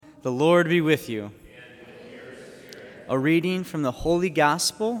The Lord be with you. A reading from the Holy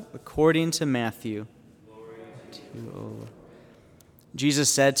Gospel according to Matthew.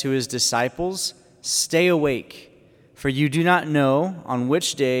 Jesus said to his disciples, "Stay awake, for you do not know on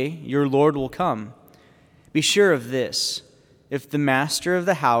which day your Lord will come. Be sure of this: if the master of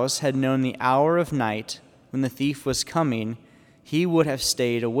the house had known the hour of night when the thief was coming, he would have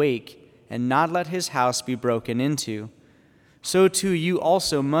stayed awake and not let his house be broken into. So too you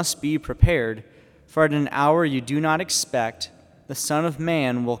also must be prepared, for at an hour you do not expect, the Son of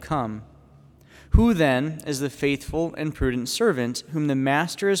Man will come. Who then is the faithful and prudent servant whom the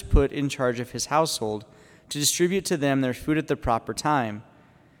master has put in charge of his household to distribute to them their food at the proper time?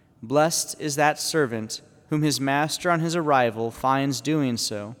 Blessed is that servant whom his master on his arrival finds doing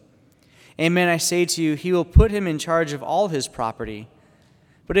so. Amen, I say to you, he will put him in charge of all his property.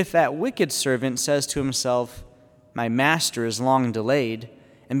 But if that wicked servant says to himself, 'My master is long delayed,'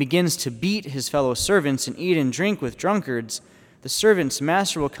 and begins to beat his fellow servants and eat and drink with drunkards, the servant's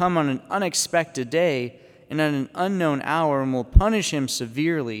master will come on an unexpected day and at an unknown hour and will punish him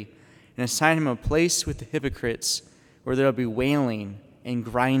severely and assign him a place with the hypocrites, where there will be wailing and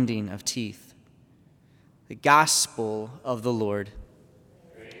grinding of teeth." The Gospel of the Lord.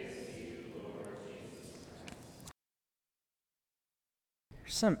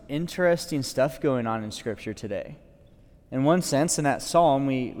 Some interesting stuff going on in Scripture today. In one sense, in that psalm,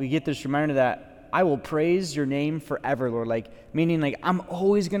 we get this reminder that I will praise your name forever, Lord. Meaning I'm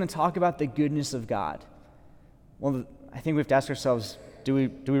always going to talk about the goodness of God. Well, I think we have to ask ourselves, do we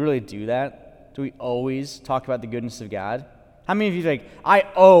really do that? Do we always talk about the goodness of God? How many of you think, I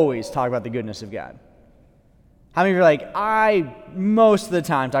always talk about the goodness of God? How many of you are like, I most of the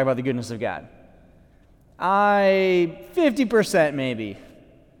time talk about the goodness of God? 50% maybe.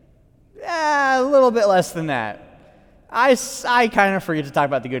 A little bit less than that. I kind of forget to talk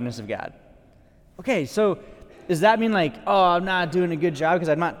about the goodness of God. Okay, so does that mean I'm not doing a good job because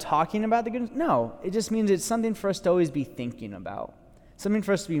I'm not talking about the goodness? No, it just means it's something for us to always be thinking about. Something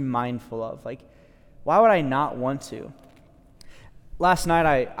for us to be mindful of. Why would I not want to? Last night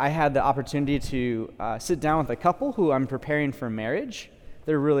I had the opportunity to sit down with a couple who I'm preparing for marriage.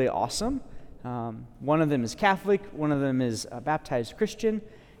 They're really awesome. One of them is Catholic, one of them is a baptized Christian.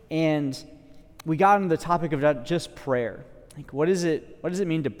 And we got into the topic of just prayer. What does it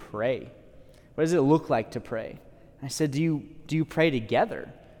mean to pray? What does it look like to pray? And I said, do you pray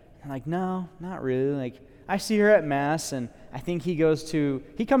together? And no, not really. I see her at Mass, and I think he comes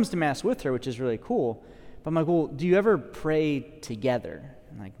to Mass with her, which is really cool. But I'm like, well, do you ever pray together?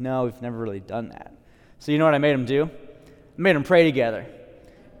 And no, we've never really done that. So you know what I made them do? I made them pray together.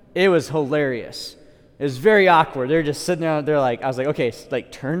 It was hilarious. It was very awkward. They're just sitting there. I was like, okay,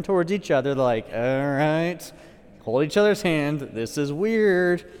 turn towards each other. They're like, all right, hold each other's hand. This is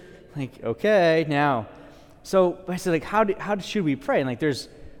weird. Okay, now. So I said, how should we pray? And there's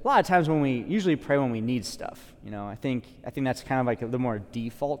a lot of times when we usually pray when we need stuff. I think that's kind of the more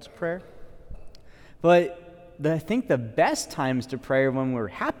default prayer. But I think the best times to pray are when we're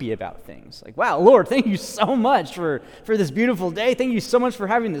happy about things. Wow, Lord, thank you so much for this beautiful day. Thank you so much for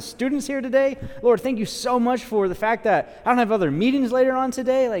having the students here today. Lord, thank you so much for the fact that I don't have other meetings later on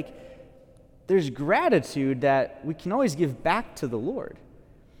today. There's gratitude that we can always give back to the Lord.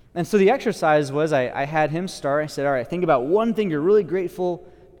 And so the exercise was I had him start. I said, all right, think about one thing you're really grateful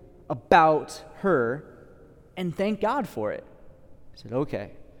about her and thank God for it. I said,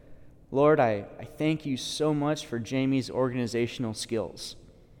 okay. Lord, I thank you so much for Jamie's organizational skills.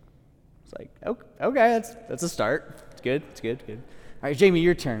 It's okay, that's a start. It's good. All right, Jamie,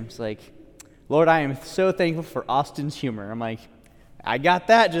 your turn. It's Lord, I am so thankful for Austin's humor. I'm I got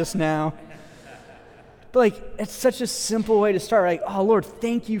that just now. But it's such a simple way to start. Oh, Lord,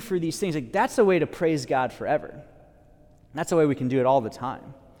 thank you for these things. That's a way to praise God forever. That's a way we can do it all the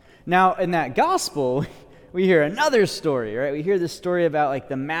time. Now, in that gospel, we hear another story, right? We hear this story about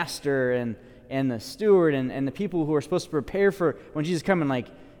the master and the steward and the people who are supposed to prepare for when Jesus is coming.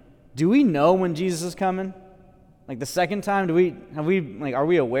 Do we know when Jesus is coming? The second time, are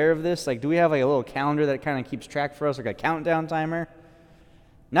we aware of this? Do we have a little calendar that kind of keeps track for us, a countdown timer?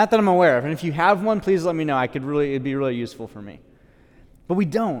 Not that I'm aware of. And if you have one, please let me know. It'd be really useful for me. But we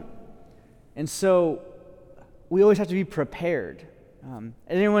don't. And so we always have to be prepared.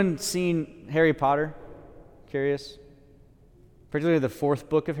 Anyone seen Harry Potter? Curious? Particularly the fourth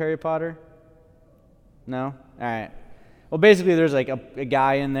book of Harry Potter? No? All right. Well, basically, there's a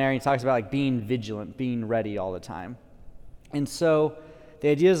guy in there, and he talks about being vigilant, being ready all the time. And so the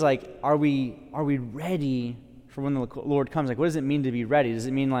idea is are we ready for when the Lord comes? What does it mean to be ready? Does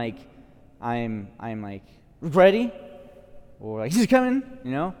it mean I'm ready? Or he's coming,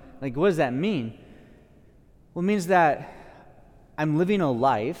 Like, what does that mean? Well, it means that I'm living a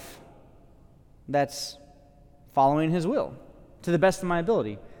life that's following his will to the best of my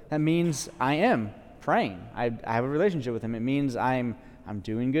ability. That means I am praying. I have a relationship with him. It means I'm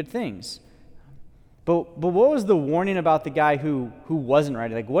doing good things. But what was the warning about the guy who wasn't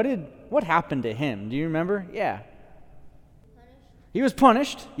right? Like, what happened to him? Do you remember? Yeah. He was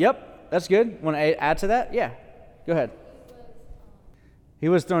punished. Yep, that's good. Want to add to that? Yeah. Go ahead. He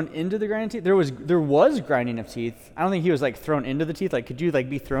was thrown into the grinding teeth. There was grinding of teeth. I don't think he was like thrown into the teeth. Like, could you like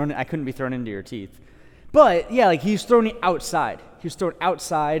be thrown? I couldn't be thrown into your teeth. But yeah, like he's thrown outside. He was thrown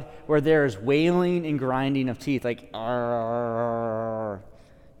outside where there's wailing and grinding of teeth. Like, arr.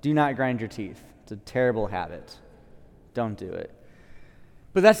 Do not grind your teeth. It's a terrible habit. Don't do it.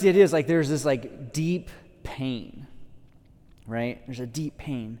 But that's the idea. Is like there's this like deep pain, right? There's a deep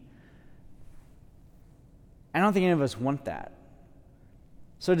pain. I don't think any of us want that.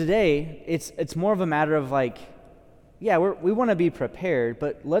 So today, it's more of a matter of like, yeah, we want to be prepared,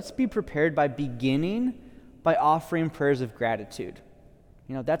 but let's be prepared by beginning by offering prayers of gratitude.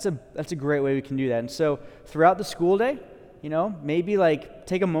 You know, that's a great way we can do that. And so throughout the school day, you know, maybe like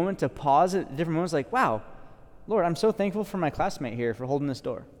take a moment to pause at different moments like, wow, Lord, I'm so thankful for my classmate here for holding this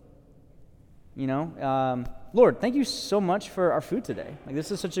door. You know, Lord, thank you so much for our food today. Like, this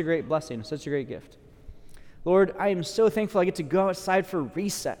is such a great blessing, such a great gift. Lord, I am so thankful I get to go outside for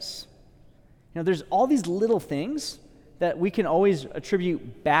recess. You know, there's all these little things that we can always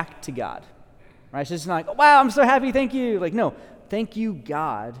attribute back to God. Right? So it's not like, wow, I'm so happy, thank you. Like, no, thank you,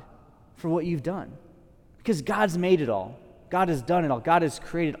 God, for what you've done. Because God's made it all. God has done it all. God has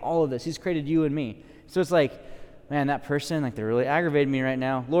created all of this. He's created you and me. So it's like, man, that person, like, they're really aggravating me right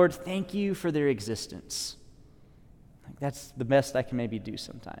now. Lord, thank you for their existence. Like, that's the best I can maybe do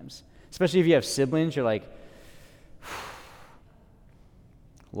sometimes. Especially if you have siblings, you're like,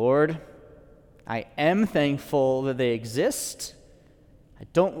 Lord, I am thankful that they exist. I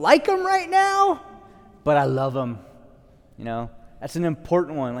don't like them right now, but I love them. You know, that's an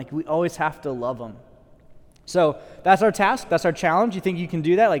important one. Like, we always have to love them. So that's our task. That's our challenge. You think you can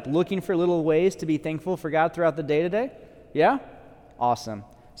do that? Like, looking for little ways to be thankful for God throughout the day today? Yeah? Awesome.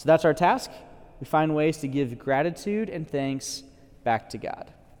 So that's our task. We find ways to give gratitude and thanks back to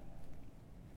God.